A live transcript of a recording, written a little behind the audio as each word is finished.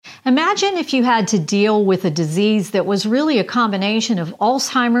Imagine if you had to deal with a disease that was really a combination of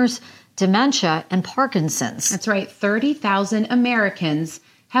Alzheimer's, dementia, and Parkinson's. That's right. 30,000 Americans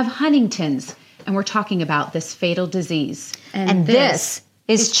have Huntington's, and we're talking about this fatal disease. And this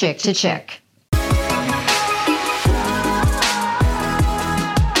is Chick to Chick.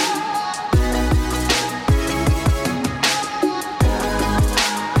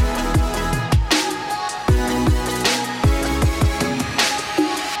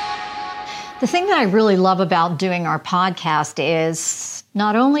 The thing that I really love about doing our podcast is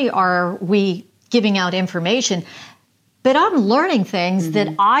not only are we giving out information, but I'm learning things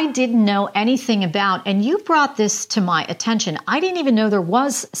that I didn't know anything about. And you brought this to my attention. I didn't even know there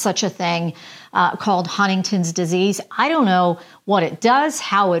was such a thing called Huntington's disease. I don't know what it does,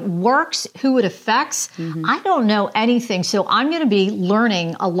 how it works, who it affects. I don't know anything. So I'm going to be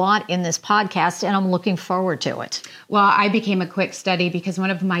learning a lot in this podcast, and I'm looking forward to it. Well, I became a quick study because one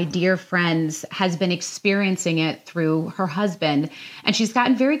of my dear friends has been experiencing it through her husband, and she's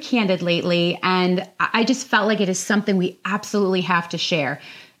gotten very candid lately, and I just felt like it is something we absolutely have to share.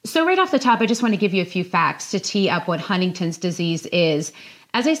 So right off the top, I just want to give you a few facts to tee up what Huntington's disease is.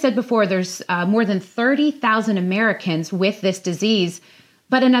 As I said before, there's more than 30,000 Americans with this disease,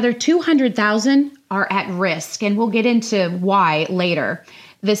 but another 200,000 are at risk, and we'll get into why later.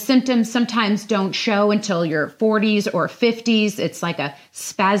 The symptoms sometimes don't show until your 40s or 50s. It's like a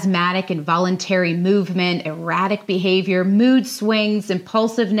spasmodic involuntary movement, erratic behavior, mood swings,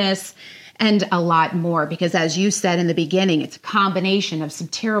 impulsiveness, and a lot more, because as you said in the beginning, it's a combination of some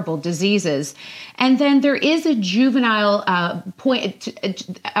terrible diseases. And then there is a juvenile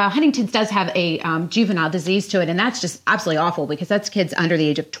Huntington's does have a juvenile disease to it, and that's just absolutely awful because that's kids under the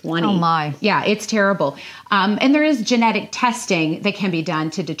age of 20. Oh my. Yeah, it's terrible. And there is genetic testing that can be done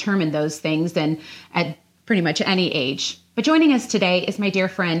to determine those things, and at pretty much any age. But joining us today is my dear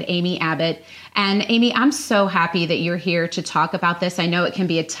friend, Amy Abbott. And Amy, I'm so happy that you're here to talk about this. I know it can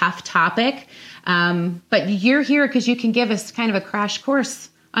be a tough topic, but you're here because you can give us kind of a crash course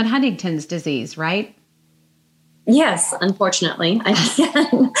on Huntington's disease, right? Yes, unfortunately, I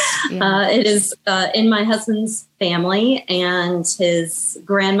can. It is in my husband's family, and his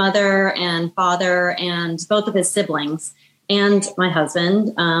grandmother and father and both of his siblings and my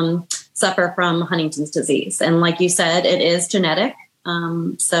husband suffer from Huntington's disease. And like you said, it is genetic.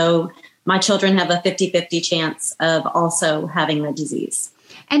 So my children have a 50-50 chance of also having the disease.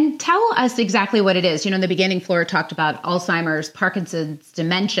 And tell us exactly what it is. You know, in the beginning, Flora talked about Alzheimer's, Parkinson's,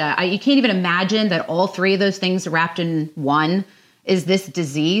 dementia. You can't even imagine that all three of those things wrapped in one is this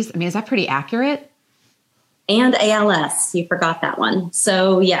disease. I mean, is that pretty accurate? And ALS, you forgot that one.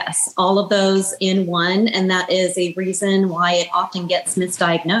 So yes, all of those in one. And that is a reason why it often gets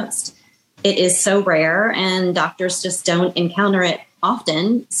misdiagnosed. It is so rare and doctors just don't encounter it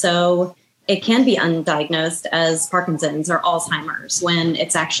often. So it can be undiagnosed as Parkinson's or Alzheimer's when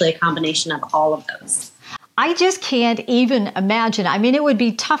it's actually a combination of all of those. I just can't even imagine. I mean, it would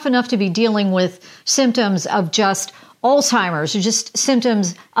be tough enough to be dealing with symptoms of just Alzheimer's or just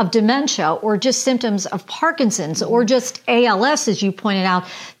symptoms of dementia or just symptoms of Parkinson's or just ALS, as you pointed out.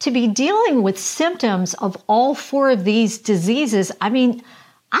 To be dealing with symptoms of all four of these diseases, I mean,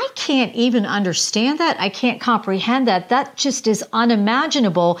 I can't even understand that. I can't comprehend that. That just is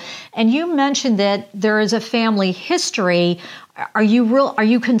unimaginable. And you mentioned that there is a family history. Are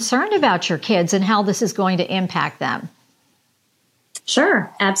you concerned about your kids and how this is going to impact them?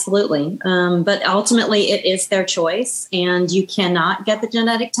 Sure, absolutely. But ultimately, it is their choice, and you cannot get the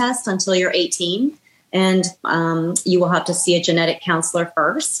genetic test until you're 18. And you will have to see a genetic counselor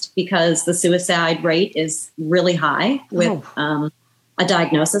first because the suicide rate is really high with a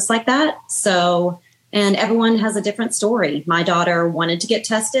diagnosis like that. So, and everyone has a different story. My daughter wanted to get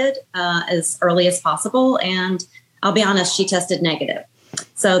tested as early as possible. And I'll be honest, she tested negative.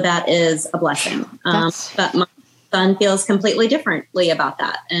 So that is a blessing. But my son feels completely differently about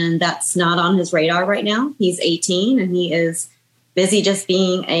that. And that's not on his radar right now. He's 18 and he is busy just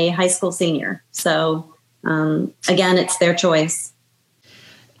being a high school senior. So again, it's their choice.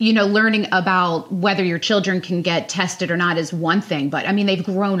 You know, learning about whether your children can get tested or not is one thing, but I mean, they've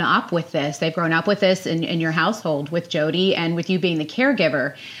grown up with this. They've grown up with this in your household with Jody and with you being the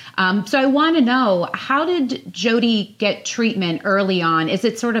caregiver. So I want to know, how did Jody get treatment early on? Is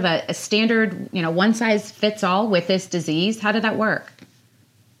it sort of a standard, you know, one size fits all with this disease? How did that work?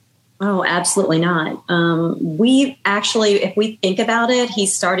 Oh, absolutely not. We actually, if we think about it, he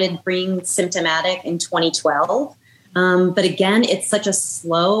started being symptomatic in 2012. But again, it's such a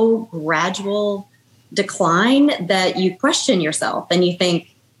slow, gradual decline that you question yourself and you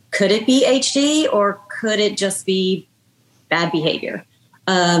think, could it be HD or could it just be bad behavior?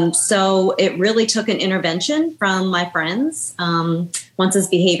 So it really took an intervention from my friends. Once his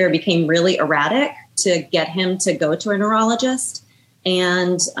behavior became really erratic, to get him to go to a neurologist.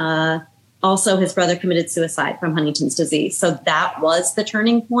 And also his brother committed suicide from Huntington's disease. So that was the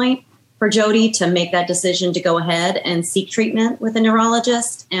turning point for Jody to make that decision to go ahead and seek treatment with a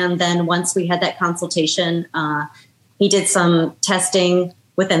neurologist. And then once we had that consultation, he did some testing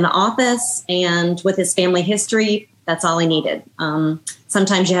within the office, and with his family history, that's all he needed.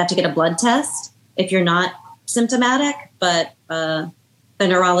 Sometimes you have to get a blood test if you're not symptomatic, but the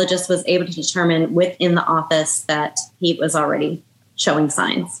neurologist was able to determine within the office that he was already showing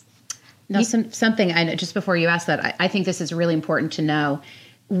signs. Now, something I know, just before you ask that, I think this is really important to know.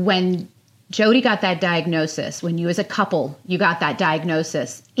 When Jody got that diagnosis, when you as a couple, you got that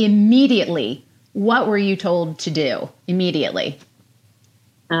diagnosis, immediately, what were you told to do immediately?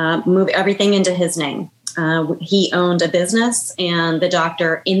 Move everything into his name. He owned a business, and the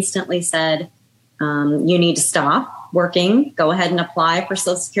doctor instantly said, you need to stop working, go ahead and apply for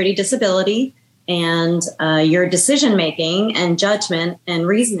Social Security disability, and your decision-making and judgment and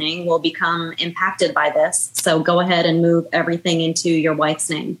reasoning will become impacted by this. So go ahead and move everything into your wife's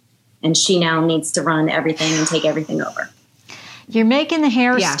name. And she now needs to run everything and take everything over. You're making the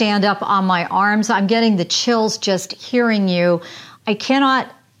hair stand up on my arms. I'm getting the chills just hearing you. I cannot...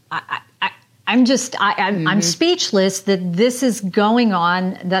 I'm speechless that this is going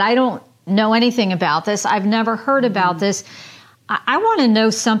on, that I don't know anything about this. I've never heard about this. I want to know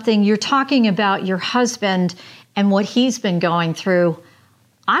something. You're talking about your husband and what he's been going through.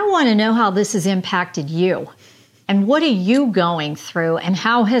 I want to know how this has impacted you. And what are you going through, and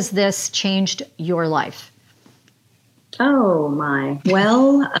how has this changed your life? Oh, my.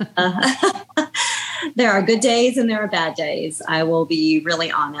 Well, there are good days and there are bad days. I will be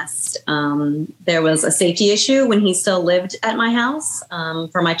really honest. There was a safety issue when he still lived at my house,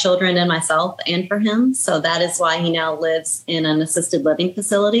 for my children and myself and for him. So that is why he now lives in an assisted living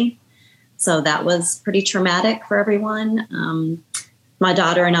facility. So that was pretty traumatic for everyone. My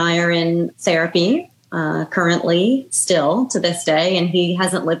daughter and I are in therapy currently, still to this day, and he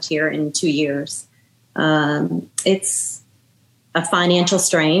hasn't lived here in 2 years. It's a financial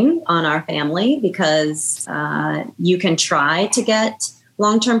strain on our family because you can try to get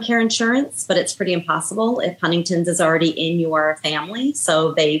long-term care insurance, but it's pretty impossible if Huntington's is already in your family.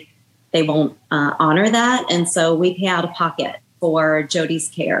 So they won't honor that. And so we pay out of pocket for Jody's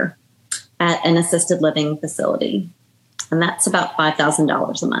care at an assisted living facility. And that's about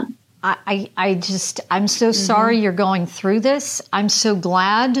 $5,000 a month. I'm so sorry you're going through this. I'm so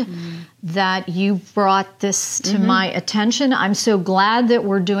glad that you brought this to my attention. I'm so glad that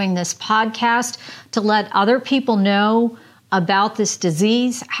we're doing this podcast to let other people know about this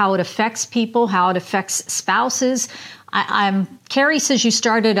disease, how it affects people, how it affects spouses. Carrie says you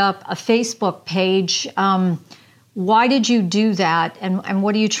started up a Facebook page. Why did you do that? And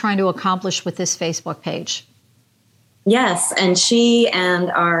what are you trying to accomplish with this Facebook page? Yes, and she and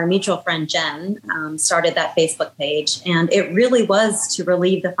our mutual friend Jen started that Facebook page, and it really was to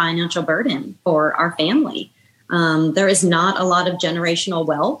relieve the financial burden for our family. There is not a lot of generational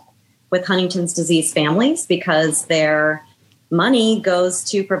wealth with Huntington's disease families because their money goes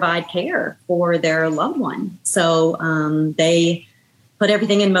to provide care for their loved one. So they put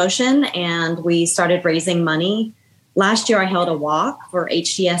everything in motion, and we started raising money. Last year, I held a walk for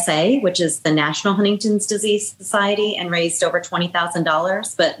HDSA, which is the National Huntington's Disease Society, and raised over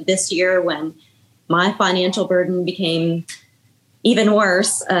 $20,000. But this year, when my financial burden became even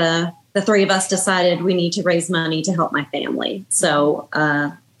worse, the three of us decided we need to raise money to help my family. So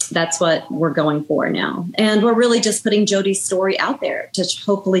that's what we're going for now. And we're really just putting Jody's story out there to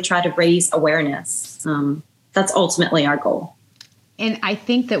hopefully try to raise awareness. That's ultimately our goal. And I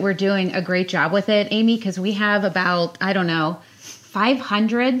think that we're doing a great job with it, Amy, because we have about,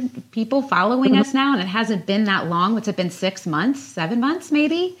 500 people following us now, and it hasn't been that long. What's it been, 6 months, 7 months,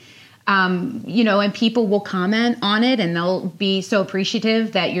 maybe? And people will comment on it, and they'll be so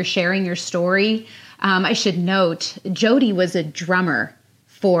appreciative that you're sharing your story. I should note, Jody was a drummer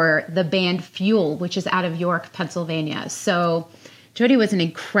for the band Fuel, which is out of York, Pennsylvania. So Jody was an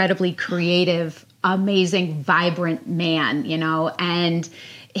incredibly creative, amazing, vibrant man, and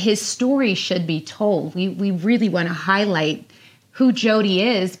his story should be told. We really want to highlight who Jody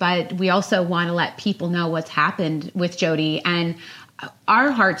is, but we also want to let people know what's happened with Jody. And our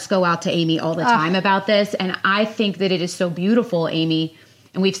hearts go out to Amy all the time about this. And I think that it is so beautiful, Amy,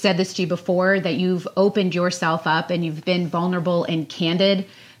 and we've said this to you before, that you've opened yourself up and you've been vulnerable and candid,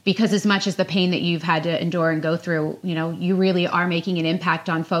 because as much as the pain that you've had to endure and go through, you really are making an impact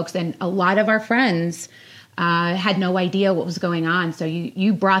on folks. And a lot of our friends had no idea what was going on. So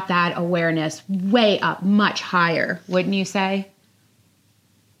you brought that awareness way up, much higher, wouldn't you say?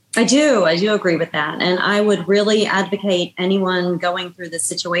 I do agree with that. And I would really advocate anyone going through this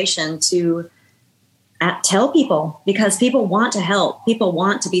situation to tell people, because people want to help. People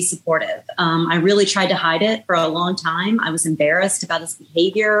want to be supportive. I really tried to hide it for a long time. I was embarrassed about his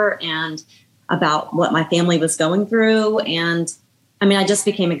behavior and about what my family was going through. And I mean, I just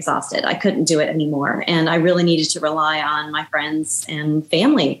became exhausted. I couldn't do it anymore. And I really needed to rely on my friends and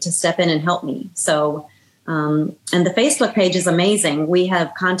family to step in and help me. So, and the Facebook page is amazing. We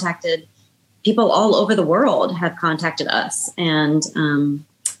have contacted people all over the world have contacted us and,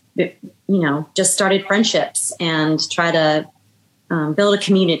 just started friendships and try to build a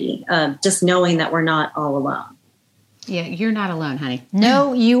community, just knowing that we're not all alone. Yeah, you're not alone, honey.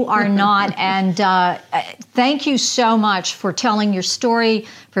 No, you are not. And thank you so much for telling your story,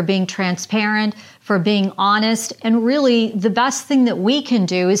 for being transparent, for being honest. And really, the best thing that we can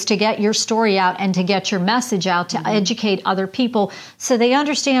do is to get your story out and to get your message out, to educate other people so they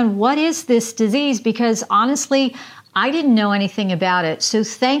understand what is this disease, because honestly, I didn't know anything about it. So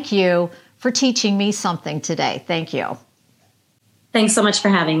thank you for teaching me something today. Thank you. Thanks so much for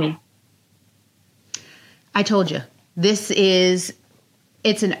having me. I told you.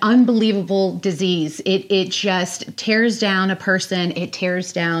 It's an unbelievable disease. It just tears down a person. It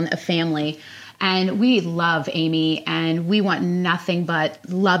tears down a family. And we love Amy, and we want nothing but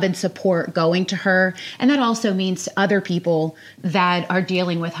love and support going to her. And that also means to other people that are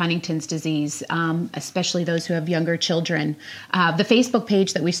dealing with Huntington's disease, especially those who have younger children. The Facebook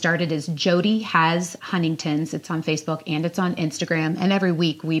page that we started is Jody Has Huntington's. It's on Facebook and it's on Instagram. And every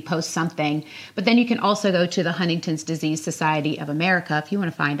week we post something. But then you can also go to the Huntington's Disease Society of America if you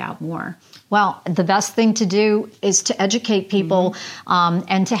want to find out more. Well, the best thing to do is to educate people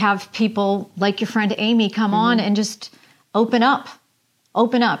and to have people like your friend Amy come on and just open up.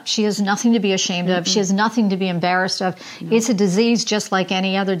 Open up. She has nothing to be ashamed of. She has nothing to be embarrassed of. No. It's a disease just like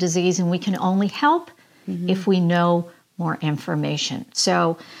any other disease, and we can only help if we know more information.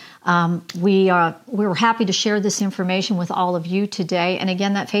 So we were happy to share this information with all of you today. And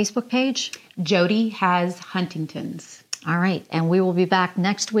again, that Facebook page? Jody Has Huntington's. All right. And we will be back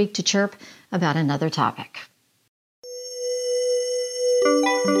next week to chirp about another topic.